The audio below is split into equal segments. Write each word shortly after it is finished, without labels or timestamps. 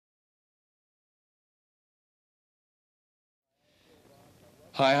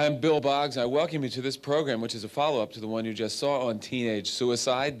Hi, I'm Bill Boggs. I welcome you to this program, which is a follow-up to the one you just saw on teenage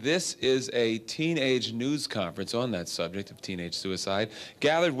suicide. This is a teenage news conference on that subject of teenage suicide.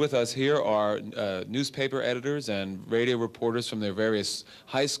 Gathered with us here are newspaper editors and radio reporters from their various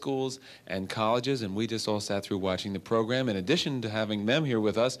high schools and colleges, and we just all sat through watching the program. In addition to having them here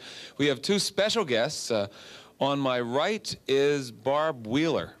with us, we have two special guests. On my right is Barb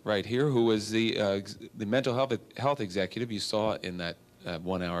Wheeler, right here, who is the mental health executive you saw in that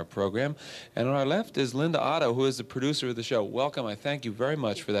 1-hour program. And on our left is Linda Otto, who is the producer of the show. Welcome. I thank you very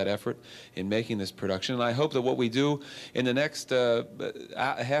much for that effort in making this production. And I hope that what we do in the next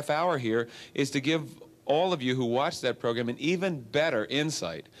half hour here is to give all of you who watch that program an even better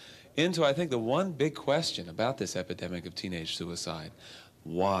insight into, I think, the one big question about this epidemic of teenage suicide.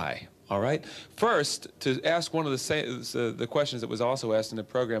 Why? All right. First, to ask one of the questions that was also asked in the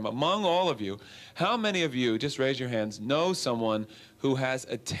program, among all of you, how many of you, just raise your hands, know someone who has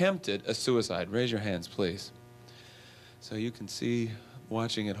attempted a suicide? Raise your hands, please. So you can see,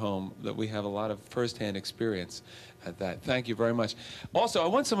 watching at home, that we have a lot of first-hand experience at that. Thank you very much. Also, I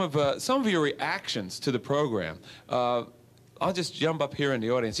want some of your reactions to the program. I'll just jump up here in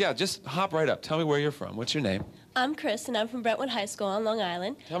the audience. Yeah, just hop right up. Tell me where you're from. What's your name? I'm Chris, and I'm from Brentwood High School on Long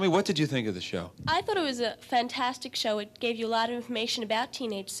Island. Tell me, what did you think of the show? I thought it was a fantastic show. It gave you a lot of information about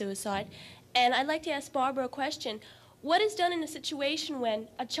teenage suicide. And I'd like to ask Barbara a question. What is done in a situation when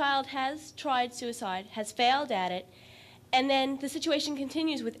a child has tried suicide, has failed at it, and then the situation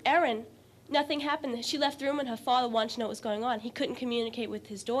continues with Erin? Nothing happened. She left the room and her father wanted to know what was going on. He couldn't communicate with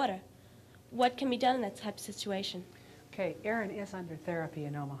his daughter. What can be done in that type of situation? Okay, Erin is under therapy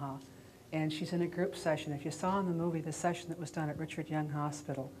in Omaha, and she's in a group session. If you saw in the movie the session that was done at Richard Young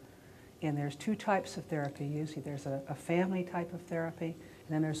Hospital, and there's two types of therapy usually. There's a family type of therapy, and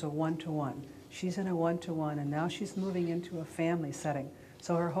then there's a one-to-one. She's in a one-to-one, and now she's moving into a family setting.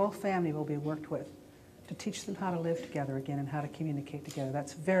 So her whole family will be worked with to teach them how to live together again and how to communicate together.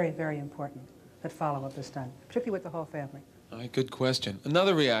 That's very, very important that follow-up is done, particularly with the whole family. All right, good question.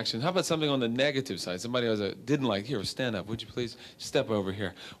 Another reaction. How about something on the negative side? Somebody who didn't like, here, stand up. Would you please step over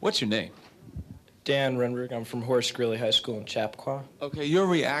here? What's your name? Dan Renberg. I'm from Horace Greeley High School in Chappaqua. Okay, your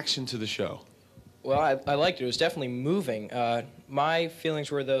reaction to the show? Well, I liked it. It was definitely moving. My feelings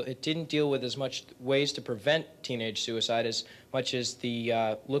were, though, it didn't deal with as much ways to prevent teenage suicide as much as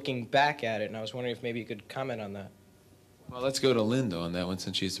the looking back at it, and I was wondering if maybe you could comment on that. Well, let's go to Linda on that one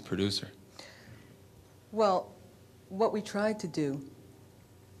since she's the producer. Well, what we tried to do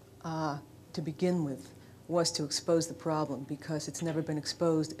to begin with was to expose the problem because it's never been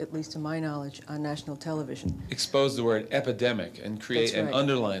exposed, at least to my knowledge, on national television. Expose the word epidemic and create and right.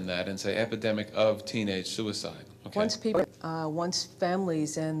 underline that and say epidemic of teenage suicide. Okay. Once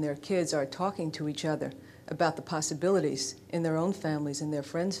families and their kids are talking to each other about the possibilities in their own families and their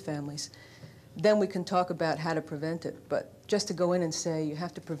friends' families, then we can talk about how to prevent it. But just to go in and say you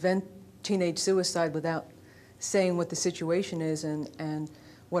have to prevent teenage suicide without saying what the situation is and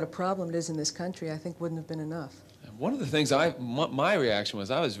what a problem it is in this country, I think wouldn't have been enough. One of the things my reaction was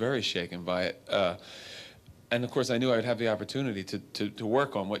I was very shaken by it. And of course I knew I would have the opportunity to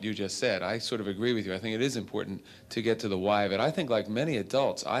work on what you just said. I sort of agree with you. I think it is important to get to the why of it. I think like many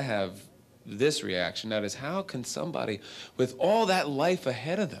adults, I have this reaction. That is, how can somebody with all that life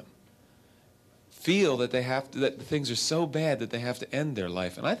ahead of them feel that that things are so bad that they have to end their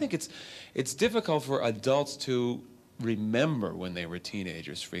life? And I think it's difficult for adults to remember when they were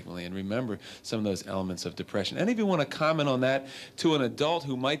teenagers frequently and remember some of those elements of depression. Any of you want to comment on that to an adult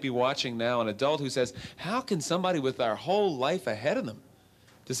who might be watching now, an adult who says, how can somebody with their whole life ahead of them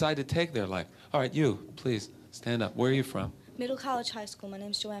decide to take their life? All right, you, please, stand up. Where are you from? Middle College High School. My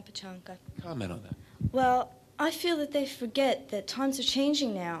name's Joanne Pachanka. Comment on that. Well, I feel that they forget that times are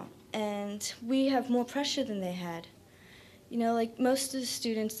changing now, and we have more pressure than they had. You know, like most of the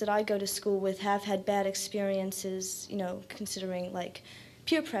students that I go to school with have had bad experiences, you know, considering like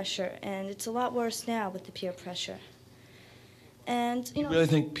peer pressure, and it's a lot worse now with the peer pressure. And, you know... You really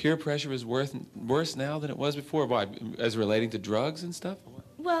think peer pressure is worse now than it was before? Why, as relating to drugs and stuff?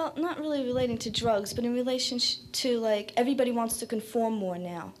 Well, not really relating to drugs, but in relation to, like, everybody wants to conform more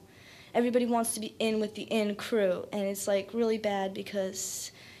now. Everybody wants to be in with the in crew, and it's, like, really bad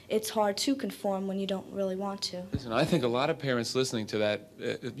because it's hard to conform when you don't really want to. Listen, I think a lot of parents listening to that,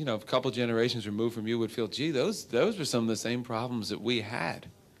 you know, a couple generations removed from you would feel, gee, those were some of the same problems that we had.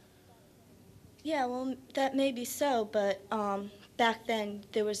 Yeah, well, that may be so, but back then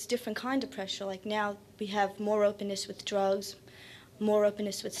there was different kind of pressure. Like now we have more openness with drugs, more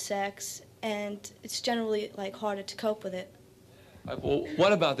openness with sex, and it's generally like harder to cope with it. Well,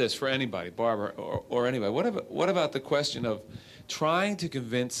 what about this for anybody, Barbara or anybody? What about the question of trying to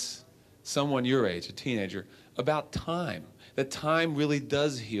convince someone your age, a teenager, about time, that time really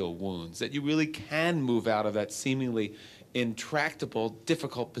does heal wounds, that you really can move out of that seemingly intractable,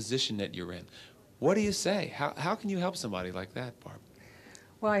 difficult position that you're in. What do you say? How can you help somebody like that, Barb?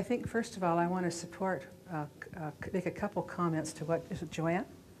 Well, I think, first of all, I want to support, make a couple comments to what, is it Joanne?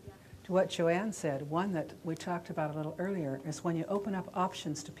 Yeah. To what Joanne said. One that we talked about a little earlier is when you open up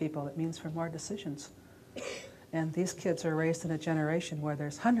options to people, it means for more decisions. And these kids are raised in a generation where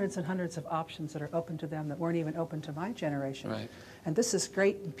there's hundreds and hundreds of options that are open to them that weren't even open to my generation. Right. And this is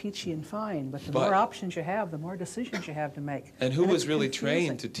great and peachy and fine, but the more options you have, the more decisions you have to make. And who was really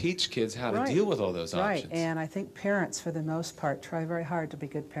trained to teach kids how to deal with all those options? Right, and I think parents, for the most part, try very hard to be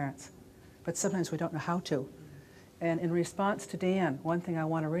good parents. But sometimes we don't know how to. And in response to Dan, one thing I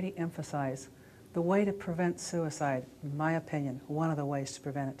want to really emphasize, the way to prevent suicide, in my opinion, one of the ways to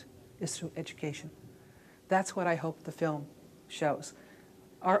prevent it, is through education. That's what I hope the film shows.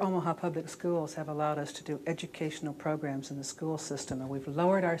 Our Omaha Public Schools have allowed us to do educational programs in the school system, and we've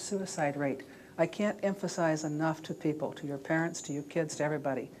lowered our suicide rate. I can't emphasize enough to people, to your parents, to your kids, to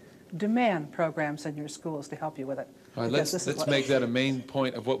everybody. Demand programs in your schools to help you with it. All right, let's make that a main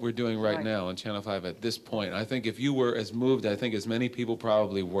point of what we're doing right now on Channel 5 at this point. I think if you were as moved, I think as many people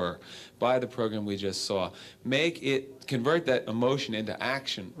probably were, by the program we just saw, convert that emotion into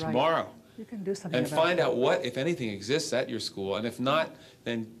action tomorrow. You can do something and about find that. out what, if anything, exists at your school. And if not,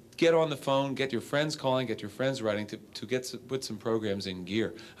 then get on the phone, get your friends calling, get your friends writing to put some programs in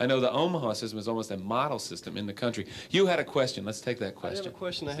gear. I know the Omaha system is almost a model system in the country. You had a question. Let's take that question. I have a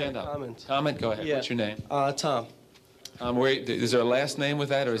question. I Stand have a up. comment. Comment? Go ahead. Yeah. What's your name? Tom. Is there a last name with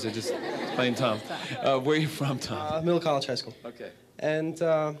that, or is it just plain Tom? Where are you from, Tom? Middle College High School. Okay. And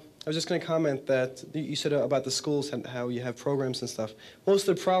I was just going to comment that you said about the schools and how you have programs and stuff. Most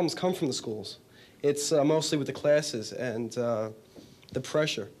of the problems come from the schools. It's mostly with the classes and the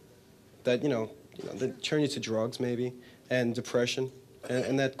pressure that, that turn you to drugs maybe and depression,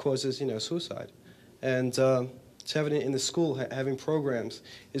 and that causes, suicide. And to have it in the school, having programs,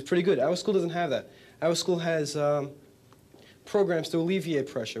 is pretty good. Our school doesn't have that. Our school has programs to alleviate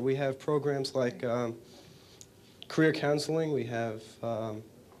pressure. We have programs like career counseling. We have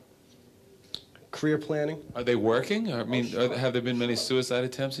career planning. Are they working? I mean, have there been many suicide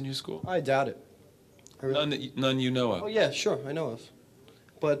attempts in your school? I doubt it. None you know of? Oh, yeah, sure, I know of.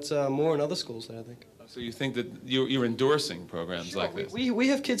 But more in other schools, I think. So you think that you're endorsing programs like this? We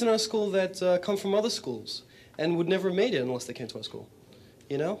have kids in our school that come from other schools and would never have made it unless they came to our school,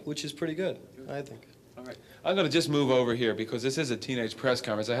 which is pretty good, I think. All right. I'm going to just move over here because this is a teenage press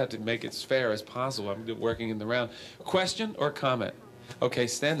conference. I have to make it as fair as possible. I'm working in the round. Question or comment? Okay,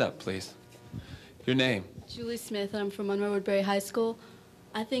 stand up, please. Your name? Julie Smith. I'm from Monroe Woodbury High School.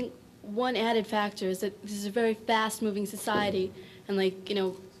 I think one added factor is that this is a very fast-moving society, and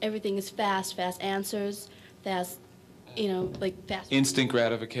everything is fast answers, fast. Instant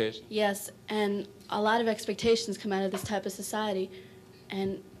gratification. Yes, and a lot of expectations come out of this type of society,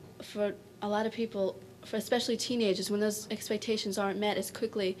 and for a lot of people, for especially teenagers, when those expectations aren't met as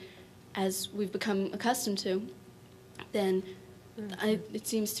quickly as we've become accustomed to, then it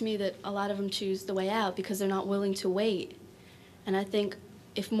seems to me that a lot of them choose the way out because they're not willing to wait. And I think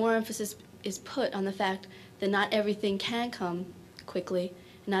if more emphasis is put on the fact that not everything can come quickly,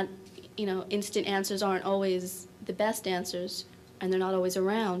 not, instant answers aren't always the best answers, and they're not always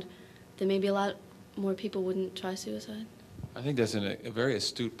around, then maybe a lot more people wouldn't try suicide. I think that's a very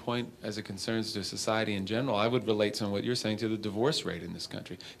astute point as it concerns to society in general. I would relate some of what you're saying to the divorce rate in this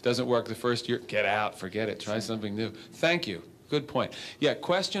country. It doesn't work the first year, get out, forget it, try something new. Thank you. Good point. Yeah,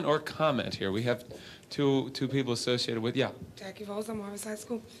 question or comment here. We have two people associated with, yeah. Jackie Rose, I'm Harvest High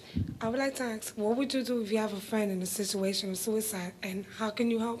School. I would like to ask, what would you do if you have a friend in a situation of suicide, and how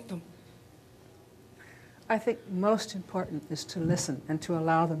can you help them? I think most important is to listen and to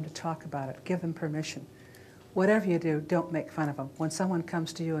allow them to talk about it, give them permission. Whatever you do, don't make fun of them. When someone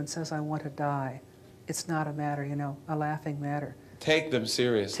comes to you and says, I want to die, it's not a matter, a laughing matter. Take them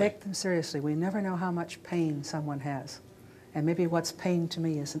seriously. Take them seriously. We never know how much pain someone has. And maybe what's pain to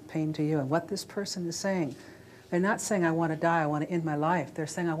me isn't pain to you. And what this person is saying, they're not saying, I want to die, I want to end my life. They're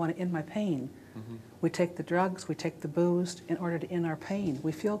saying, I want to end my pain. Mm-hmm. We take the drugs, we take the booze in order to end our pain.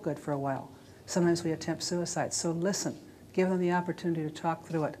 We feel good for a while. Sometimes we attempt suicide. So listen, give them the opportunity to talk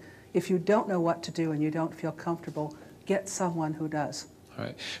through it. If you don't know what to do and you don't feel comfortable, get someone who does. All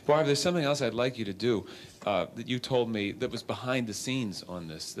right. Barb, there's something else I'd like you to do that you told me that was behind the scenes on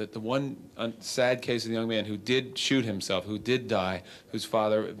this, that the one sad case of the young man who did shoot himself, who did die, whose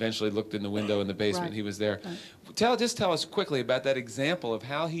father eventually looked in the window in the basement, Right. He was there. Right. Just tell us quickly about that example of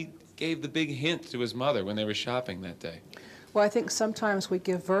how he gave the big hint to his mother when they were shopping that day. Well, I think sometimes we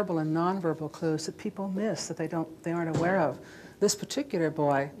give verbal and nonverbal clues that people miss, that they aren't aware of. This particular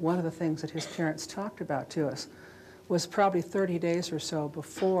boy, one of the things that his parents talked about to us was probably 30 days or so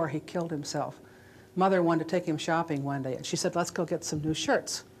before he killed himself. Mother wanted to take him shopping one day, and she said, let's go get some new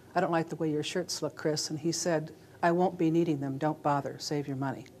shirts. I don't like the way your shirts look, Chris. And he said, I won't be needing them. Don't bother. Save your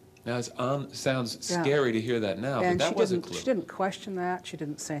money. Now, it sounds scary to hear that now, and but that was a clue. She didn't question that. She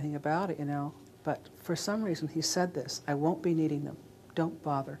didn't say anything about it, you know. But for some reason, he said this, I won't be needing them. Don't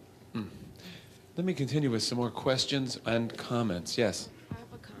bother. Let me continue with some more questions and comments. Yes? I have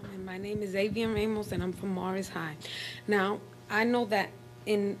a comment. My name is Avian Ramos, and I'm from Morris High. Now, I know that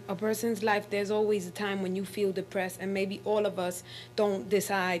in a person's life, there's always a time when you feel depressed, and maybe all of us don't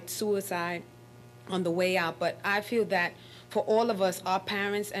decide suicide on the way out, but I feel that for all of us, our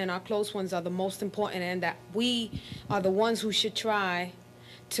parents and our close ones are the most important, and that we are the ones who should try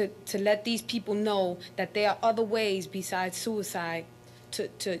to let these people know that there are other ways besides suicide to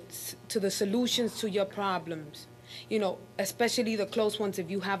the solutions to your problems. You know, especially the close ones.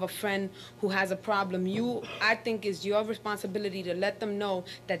 If you have a friend who has a problem, I think it's your responsibility to let them know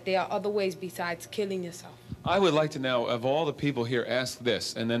that there are other ways besides killing yourself. I would like to now, of all the people here, ask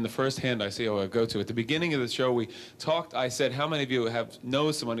this, and then the first hand I see I will go to. At the beginning of the show, we talked, I said, how many of you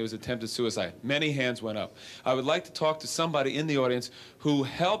know someone who has attempted suicide? Many hands went up. I would like to talk to somebody in the audience who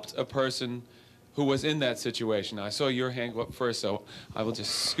helped a person who was in that situation. I saw your hand go up first, so I will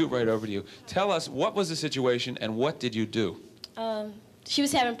just scoot right over to you. Tell us, what was the situation and what did you do? She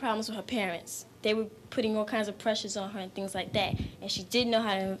was having problems with her parents. They were putting all kinds of pressures on her and things like that, and she didn't know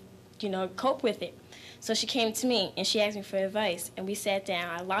how to, you know, cope with it. So she came to me, and she asked me for advice, and we sat down.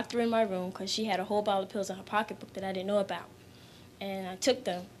 I locked her in my room because she had a whole bottle of pills in her pocketbook that I didn't know about. And I took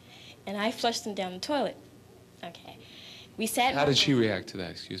them, and I flushed them down the toilet. Okay. We sat. How did she react to that?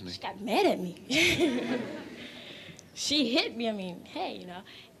 Excuse me. She got mad at me. She hit me. I mean, hey, you know.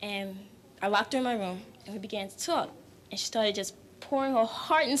 And I locked her in my room, and we began to talk. And she started just pouring her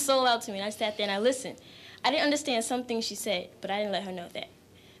heart and soul out to me, and I sat there and I listened. I didn't understand some things she said, but I didn't let her know that.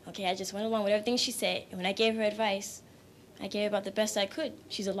 Okay, I just went along with everything she said, and when I gave her advice, I gave her about the best I could.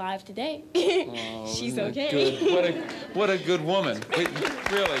 She's alive today. Oh, she's isn't that okay. Good? What a good woman.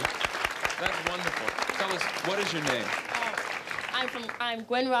 Really, that's wonderful. Tell us, what is your name? I'm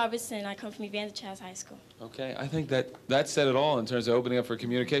Gwen Robertson. I come from Evander Childs High School. Okay, I think that said it all in terms of opening up for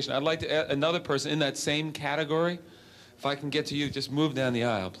communication. I'd like to add another person in that same category. If I can get to you, just move down the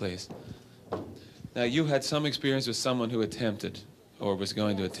aisle, please. Now, you had some experience with someone who attempted or was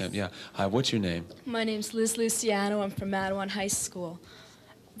going to attempt. Yeah. Hi, what's your name? My name's Liz Luciano. I'm from Madawan High School.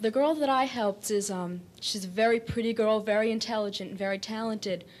 The girl that I helped is, she's a very pretty girl, very intelligent and very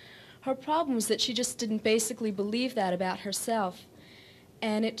talented. Her problem was that she just didn't basically believe that about herself.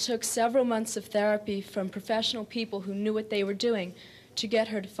 And it took several months of therapy from professional people who knew what they were doing to get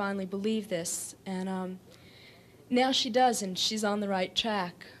her to finally believe this. And now she does, and she's on the right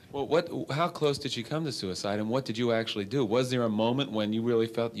track. Well, how close did she come to suicide, and what did you actually do? Was there a moment when you really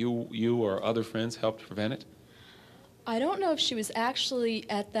felt you or other friends helped prevent it? I don't know if she was actually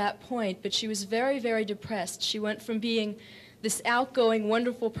at that point, but she was very, very depressed. She went from being this outgoing,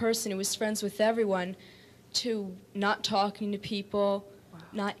 wonderful person who was friends with everyone to not talking to people,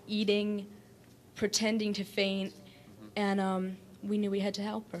 not eating, pretending to faint, and we knew we had to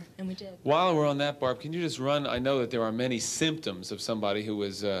help her, and we did. While we're on that, Barb, can you just run, I know that there are many symptoms of somebody who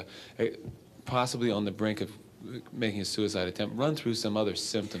was possibly on the brink of making a suicide attempt. Run through some other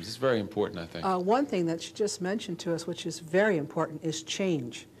symptoms. It's very important, I think. One thing that she just mentioned to us, which is very important, is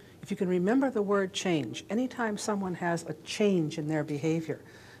change. If you can remember the word change, anytime someone has a change in their behavior,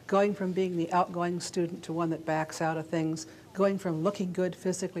 going from being the outgoing student to one that backs out of things, going from looking good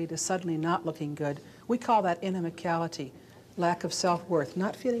physically to suddenly not looking good, we call that inimicality, lack of self-worth,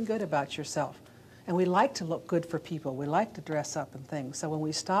 not feeling good about yourself. And we like to look good for people. We like to dress up and things. So when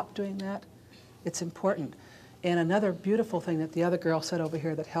we stop doing that, it's important. And another beautiful thing that the other girl said over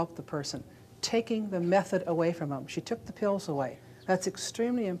here that helped the person, taking the method away from them. She took the pills away. That's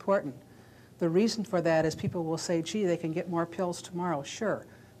extremely important. The reason for that is people will say, gee, they can get more pills tomorrow. Sure.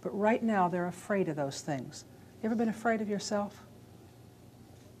 But right now, they're afraid of those things. You ever been afraid of yourself?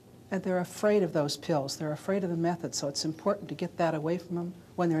 And they're afraid of those pills. They're afraid of the method, so it's important to get that away from them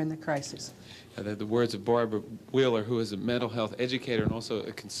when they're in the crisis. The words of Barbara Wheeler, who is a mental health educator and also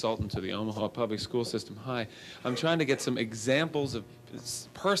a consultant to the Omaha Public School System. Hi. I'm trying to get some examples of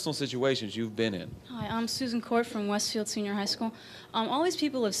personal situations you've been in. Hi, I'm Susan Court from Westfield Senior High School. All these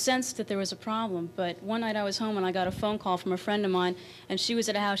people have sensed that there was a problem, but one night I was home and I got a phone call from a friend of mine, and she was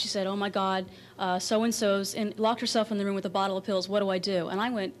at a house. She said, "Oh my God, so-and-so's," and locked herself in the room with a bottle of pills. What do I do? And I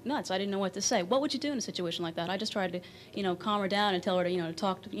went nuts. I didn't know what to say. What would you do in a situation like that? I just tried to, calm her down and tell her to,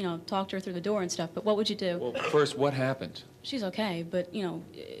 talk to her through the door and stuff. But what would you do? Well, first, what happened? She's okay, but,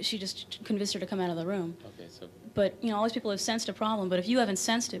 she just convinced her to come out of the room. Okay, so... But, all these people have sensed a problem, but if you haven't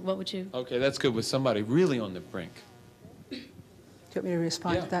sensed it, what would you... Okay, that's good. With somebody really on the brink. Do you want me to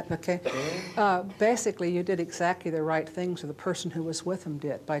respond Yeah. to that? Okay. Basically, you did exactly the right things, or the person who was with them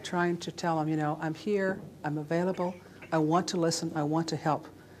did, by trying to tell them, I'm here, I'm available, I want to listen, I want to help.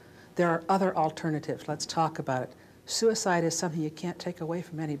 There are other alternatives. Let's talk about it. Suicide is something you can't take away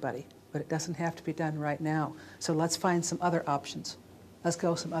from anybody, but it doesn't have to be done right now. So let's find some other options. Let's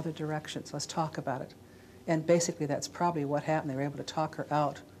go some other directions. Let's talk about it. And basically, that's probably what happened. They were able to talk her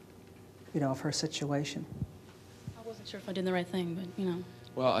out, of her situation. I wasn't sure if I did the right thing,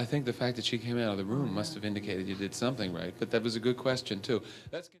 but, Well, I think the fact that she came out of the room must have indicated you did something right, but that was a good question, too.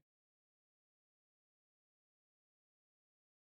 That's